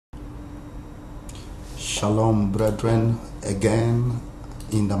Shalom, brethren. Again,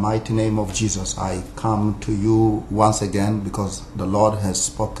 in the mighty name of Jesus, I come to you once again because the Lord has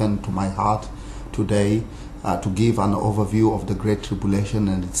spoken to my heart today to give an overview of the Great Tribulation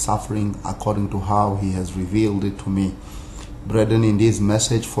and its suffering according to how He has revealed it to me. Brethren, in this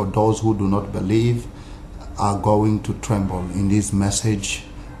message, for those who do not believe, are going to tremble. In this message,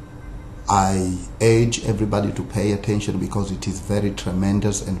 I urge everybody to pay attention because it is very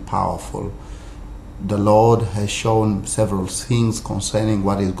tremendous and powerful. The Lord has shown several things concerning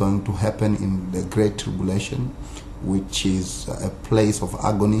what is going to happen in the Great Tribulation, which is a place of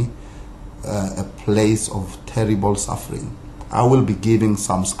agony, a place of terrible suffering. I will be giving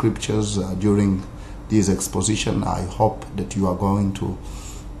some scriptures during this exposition. I hope that you are going to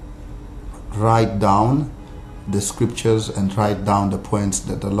write down the scriptures and write down the points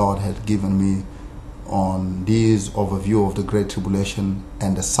that the Lord had given me on this overview of the Great Tribulation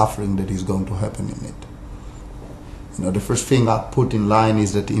and the suffering that is going to happen in it. You know, the first thing I put in line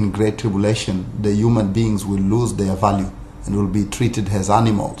is that in Great Tribulation, the human beings will lose their value and will be treated as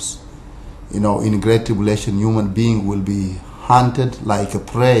animals. You know, in Great Tribulation, human being will be hunted like a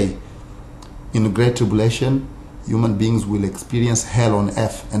prey. In Great Tribulation, human beings will experience hell on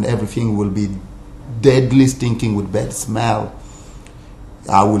earth and everything will be deadly stinking with bad smell.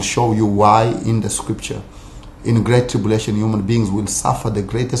 I will show you why in the scripture. In Great Tribulation, human beings will suffer the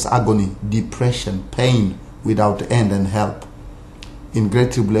greatest agony, depression, pain without end and help. In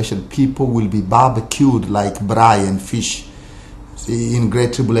Great Tribulation, people will be barbecued like braai and fish. See, in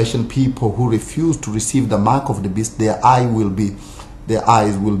Great Tribulation, people who refuse to receive the mark of the beast, their eyes will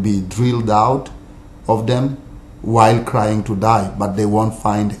be drilled out of them while crying to die, but they won't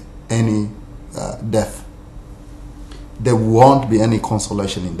find any death. There won't be any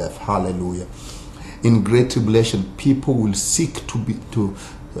consolation in death. Hallelujah. In Great Tribulation, people will seek to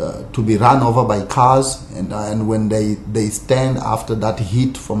be run over by cars, and when they stand after that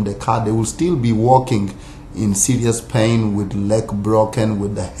hit from the car, they will still be walking in serious pain, with leg broken,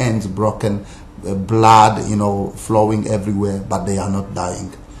 with the hands broken, blood, flowing everywhere, but they are not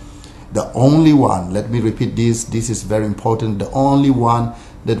dying. The only one, let me repeat this is very important, the only one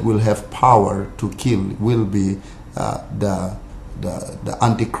that will have power to kill will be the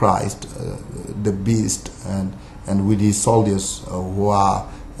Antichrist, the beast, and with his soldiers who are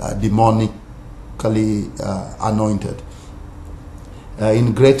demonically anointed.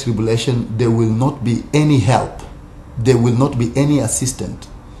 In Great Tribulation, there will not be any help. There will not be any assistance.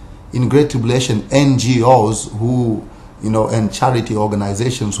 In Great Tribulation, NGOs and charity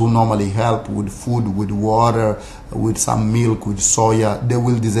organizations who normally help with food, with water, with some milk, with soya, they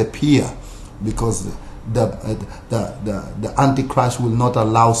will disappear because the Antichrist will not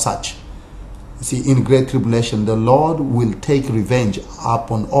allow such. See, in Great Tribulation, the Lord will take revenge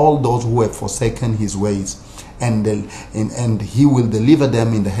upon all those who have forsaken His ways, and He will deliver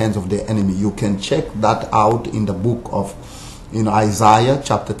them in the hands of their enemy. You can check that out in the book of Isaiah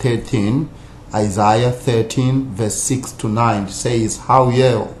chapter 13. Isaiah 13 verse 6 to 9 says,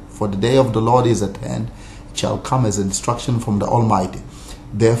 "Howbeit, for the day of the Lord is at hand, it shall come as a destruction from the Almighty.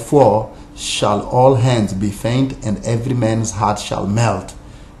 Therefore shall all hands be faint, and every man's heart shall melt."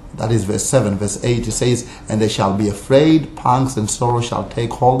 That is verse 7. Verse 8 it says, "And they shall be afraid, pangs and sorrow shall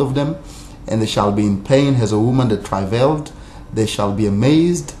take hold of them, and they shall be in pain as a woman that travailed. They shall be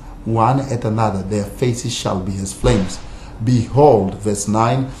amazed one at another, their faces shall be as flames. Behold," verse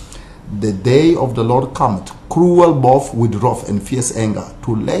 9, "the day of the Lord cometh, cruel both with wrath and fierce anger,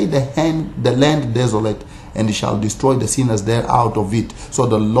 to lay the land desolate, and He shall destroy the sinners there out of it." So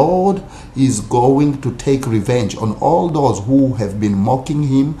the Lord is going to take revenge on all those who have been mocking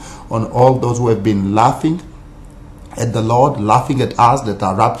Him, on all those who have been laughing at the Lord, laughing at us that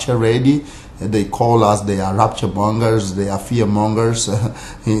are rapture ready. They call us, they are rapture mongers, they are fear mongers.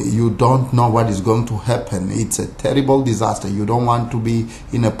 You don't know what is going to happen. It's a terrible disaster. You don't want to be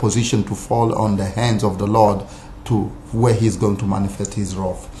in a position to fall on the hands of the Lord, to where He's going to manifest His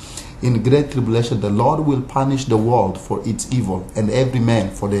wrath. In Great Tribulation, the Lord will punish the world for its evil and every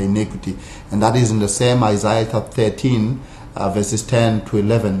man for their iniquity. And that is in the same Isaiah 13 verses 10 to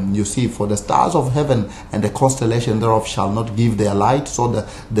 11. You see, "For the stars of heaven and the constellation thereof shall not give their light." So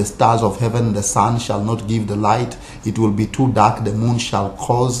the stars of heaven, the sun shall not give the light. It will be too dark. The moon shall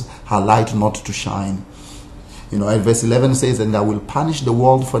cause her light not to shine. And verse 11 says, "And I will punish the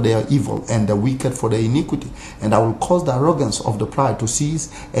world for their evil, and the wicked for their iniquity. And I will cause the arrogance of the proud to cease,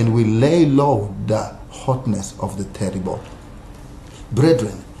 and will lay low the hotness of the terrible."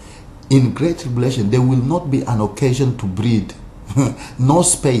 Brethren, in Great Tribulation, there will not be an occasion to breed, no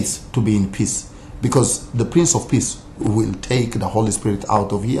space to be in peace, because the Prince of Peace will take the Holy Spirit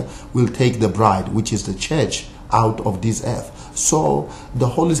out of here, will take the bride, which is the church, out of this earth. So the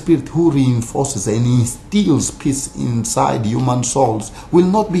Holy Spirit, who reinforces and instills peace inside human souls, will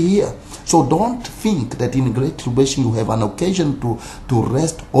not be here. So don't think that in great tribulation you have an occasion to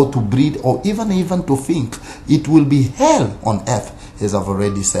rest or to breathe or even to think. It will be hell on earth, as I've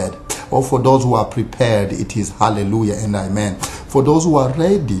already said. Or for those who are prepared, it is hallelujah and amen. For those who are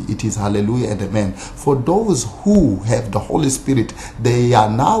ready, it is hallelujah and amen. For those who have the Holy Spirit, they are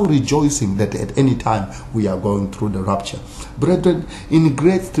now rejoicing that at any time we are going through the rapture. Brethren, in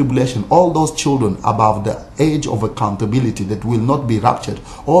great tribulation, all those children above the age of accountability that will not be raptured,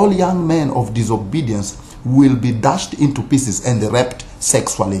 all young men of disobedience will be dashed into pieces and raped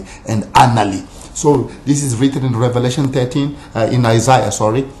sexually and anally. So this is written in Revelation 13, in Isaiah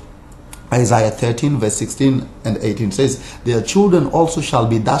 13 verse 16 and 18 says, their children also shall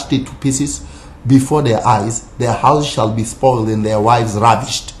be dashed into pieces before their eyes, their house shall be spoiled and their wives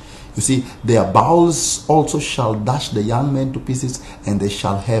ravished. You see, their bowels also shall dash the young men to pieces, and they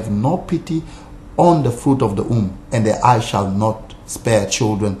shall have no pity on the fruit of the womb, and their eyes shall not spare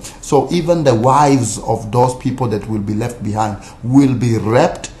children. So even the wives of those people that will be left behind will be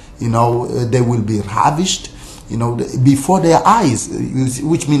raped, they will be ravished, before their eyes,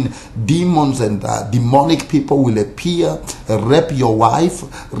 which means demons and demonic people will appear, rape your wife,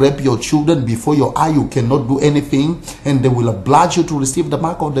 rape your children before your eye. You cannot do anything, and they will oblige you to receive the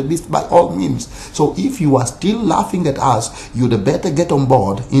mark of the beast by all means. So if you are still laughing at us, you'd better get on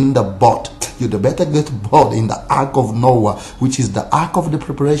board in the boat. You'd better get on board in the ark of Noah, which is the ark of the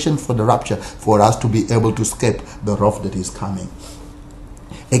preparation for the rapture, for us to be able to escape the wrath that is coming.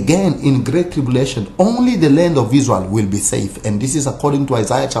 Again, in great tribulation, only the land of Israel will be safe. And this is according to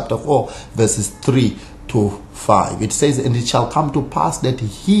Isaiah chapter 4, verses 3 to 5. It says, and it shall come to pass that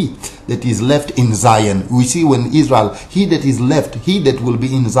he that is left in Zion, we see when Israel, he that is left, he that will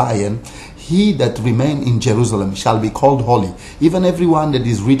be in Zion, he that remain in Jerusalem shall be called holy, even everyone that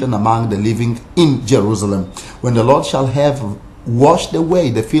is written among the living in Jerusalem. When the Lord shall have washed away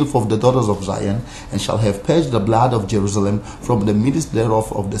the filth of the daughters of Zion, and shall have purged the blood of Jerusalem from the midst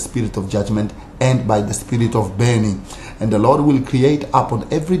thereof of the spirit of judgment and by the spirit of burning. And the Lord will create upon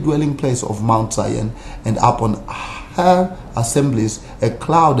every dwelling place of Mount Zion, and upon her assemblies, a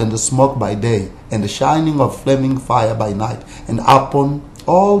cloud and a smoke by day, and the shining of flaming fire by night, and upon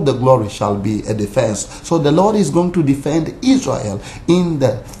all the glory shall be a defense. So the Lord is going to defend Israel in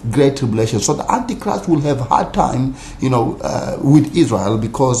the great tribulation. So the Antichrist will have a hard time, with Israel,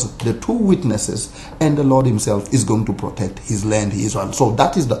 because the two witnesses and the Lord himself is going to protect his land, Israel. So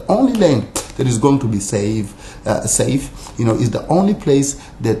that is the only land that is going to be safe, is the only place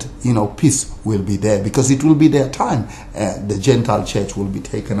that, peace will be there, because it will be their time. The Gentile church will be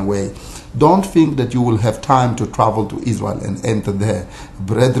taken away. Don't think that you will have time to travel to Israel and enter there.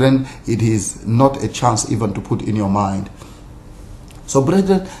 Brethren, it is not a chance even to put in your mind. So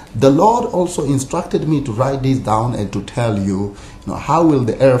brethren, the Lord also instructed me to write this down and to tell you, how will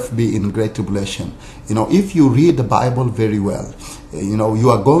the earth be in great tribulation. If you read the Bible very well, you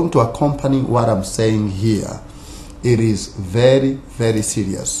are going to accompany what I'm saying here. It is very, very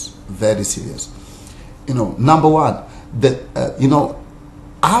serious. Very serious. Number one,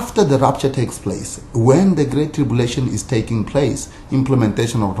 after the rapture takes place, when the great tribulation is taking place,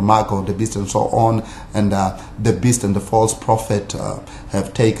 implementation of the mark of the beast and so on, and the beast and the false prophet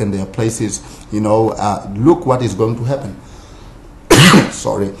have taken their places, look what is going to happen.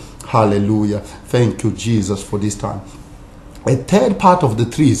 Sorry. Hallelujah. Thank you, Jesus, for this time. A third part of the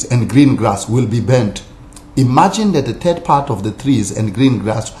trees and green grass will be burnt. Imagine that a third part of the trees and green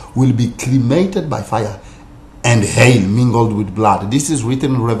grass will be cremated by fire, and hail mingled with blood. This is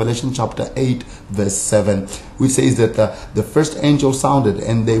written in Revelation chapter 8 verse 7, which says that the first angel sounded,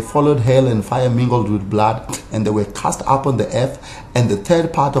 and they followed hail and fire mingled with blood, and they were cast up on the earth, and the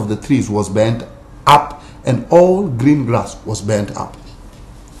third part of the trees was burnt up, and all green grass was burnt up.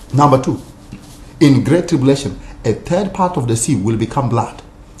 Number two, in great tribulation, a third part of the sea will become blood,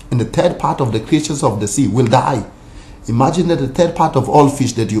 and the third part of the creatures of the sea will die. Imagine that the third part of all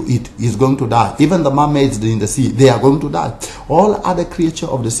fish that you eat is going to die. Even the mermaids in the sea, they are going to die. All other creatures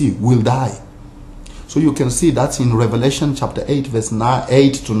of the sea will die. So you can see that's in Revelation chapter 8 verse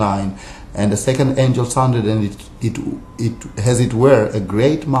 8 to 9. And the second angel sounded, and it as it were a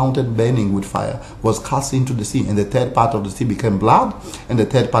great mountain burning with fire was cast into the sea, and the third part of the sea became blood, and the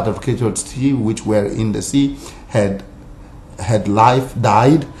third part of the creatures of the sea which were in the sea had life,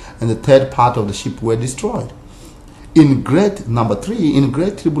 died, and the third part of the ship were destroyed. Number 3, in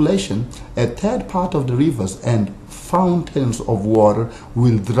great tribulation, a third part of the rivers and fountains of water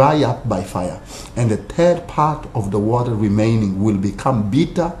will dry up by fire, and the third part of the water remaining will become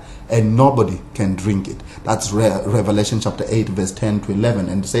bitter, and nobody can drink it. That's Revelation chapter 8, verse 10 to 11.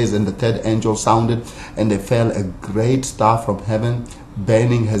 And it says, and the third angel sounded, and there fell a great star from heaven,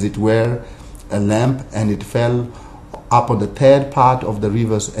 burning as it were a lamp, and it fell upon the third part of the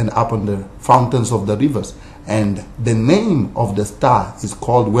rivers and upon the fountains of the rivers. And the name of the star is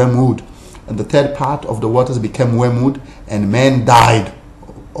called Wormwood. And the third part of the waters became wormwood, and men died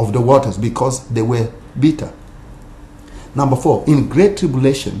of the waters because they were bitter. Number 4, in great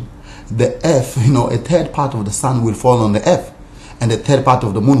tribulation, the earth, a third part of the sun will fall on the earth, and a third part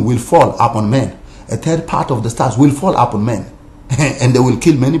of the moon will fall upon men. A third part of the stars will fall upon men, and they will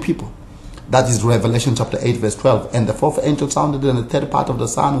kill many people. That is Revelation chapter 8, verse 12. And the fourth angel sounded, and the third part of the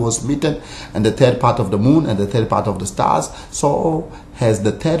sun was smitten, and the third part of the moon, and the third part of the stars. So as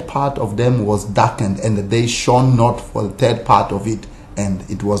the third part of them was darkened, and the day shone not for the third part of it, and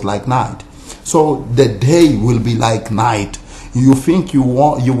it was like night. So the day will be like night. You think you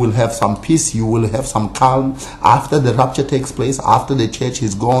will have some peace, you will have some calm. After the rapture takes place, after the church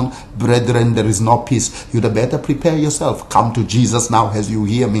is gone, brethren, there is no peace. You'd better prepare yourself. Come to Jesus now as you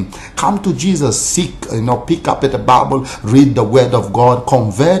hear me. Come to Jesus, seek, pick up at the Bible, read the word of God,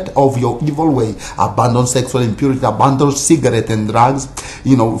 convert of your evil way, abandon sexual impurity, abandon cigarette and drugs,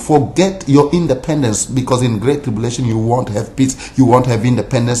 forget your independence, because in great tribulation you won't have peace, you won't have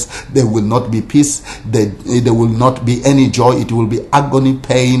independence, there will not be peace, there will not be any joy. It will be agony,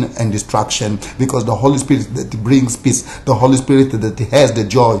 pain, and destruction, because the Holy Spirit that brings peace, the Holy Spirit that has the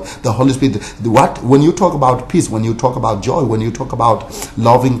joy, the Holy Spirit, when you talk about peace, when you talk about joy, when you talk about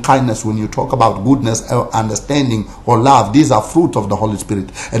loving kindness, when you talk about goodness, understanding, or love, these are fruit of the Holy Spirit.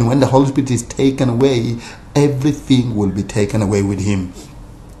 And when the Holy Spirit is taken away, everything will be taken away with him.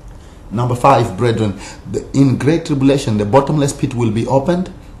 Number 5, brethren, in great tribulation, the bottomless pit will be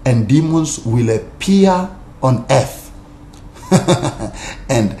opened, and demons will appear on earth.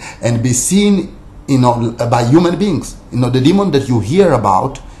 and be seen by human beings. The demon that you hear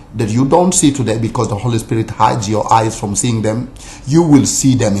about, that you don't see today because the Holy Spirit hides your eyes from seeing them, you will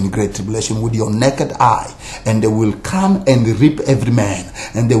see them in great tribulation with your naked eye, and they will come and rip every man,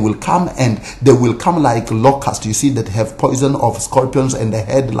 and they will come like locusts, you see, that have poison of scorpions, and the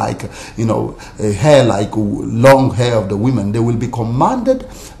head like hair like long hair of the women. They will be commanded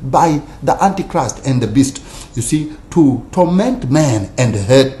by the Antichrist and the beast, you see, to torment men and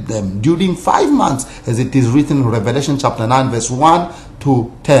hurt them during 5 months, as it is written in Revelation chapter 9, verse 1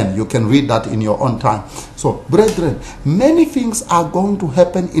 to 10. You can read that in your own time. So, brethren, many things are going to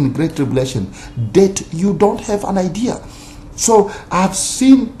happen in great tribulation that you don't have an idea. So I've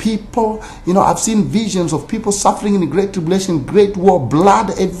seen people, I've seen visions of people suffering in great tribulation, great war,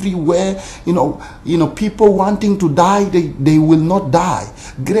 blood everywhere, people wanting to die, they will not die.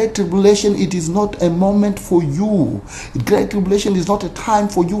 Great tribulation, it is not a moment for you. Great tribulation is not a time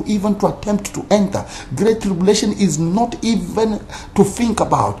for you even to attempt to enter. Great tribulation is not even to think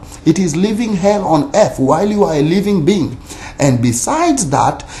about. It is living hell on earth while you are a living being. And besides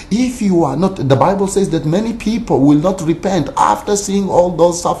that, if you are not, the Bible says that many people will not repent after seeing all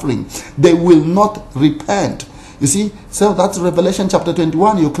those suffering. They will not repent. You see, so that's Revelation chapter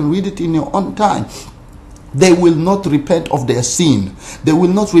 21. You can read it in your own time. They will not repent of their sin. They will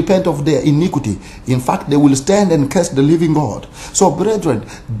not repent of their iniquity. In fact, they will stand and curse the living God. So, brethren,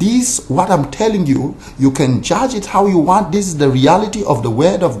 this, what I'm telling you, you can judge it how you want. This is the reality of the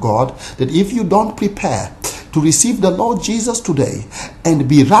word of God, that if you don't prepare to receive the Lord Jesus today and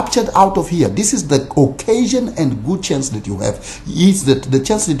be raptured out of here, this is the occasion and good chance that you have. It's the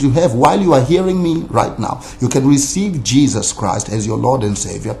chance that you have while you are hearing me right now. You can receive Jesus Christ as your Lord and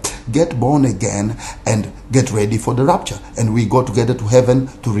Savior, get born again, and get ready for the rapture. And we go together to heaven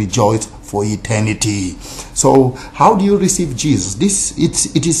to rejoice for eternity. So how do you receive Jesus?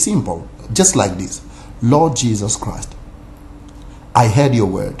 It is simple, just like this. Lord Jesus Christ, I heard your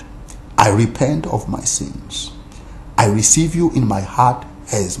word. I repent of my sins. I receive you in my heart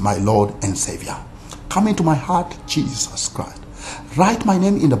as my Lord and Savior. Come into my heart, Jesus Christ. Write my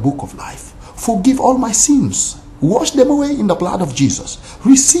name in the book of life. Forgive all my sins. Wash them away in the blood of Jesus.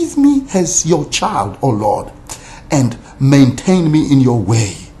 Receive me as your child, O Lord, and maintain me in your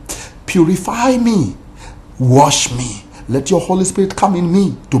way. Purify me. Wash me. Let your Holy Spirit come in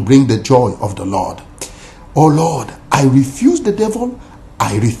me to bring the joy of the Lord. O Lord, I refuse the devil.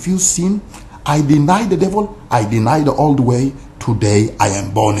 I refuse sin. I deny the devil. I deny the old way. Today I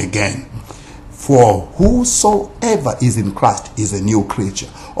am born again. For whosoever is in Christ is a new creature.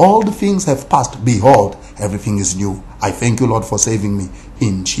 All the things have passed. Behold, everything is new. I thank you, Lord, for saving me.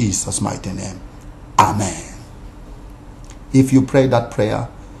 In Jesus' mighty name. Amen. If you pray that prayer,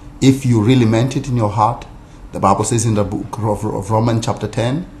 if you really meant it in your heart, the Bible says in the book of Romans chapter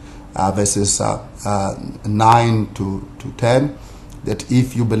 10, verses 9 to 10, that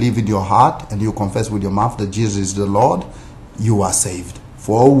if you believe in your heart and you confess with your mouth that Jesus is the Lord, you are saved.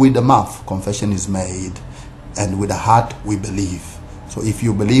 For with the mouth confession is made, and with the heart we believe. So if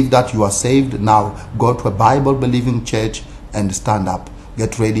you believe that, you are saved. Now go to a Bible believing church and stand up.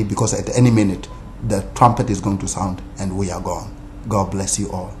 Get ready, because at any minute the trumpet is going to sound and we are gone. God bless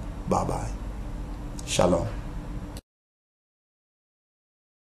you all. Bye bye. Shalom.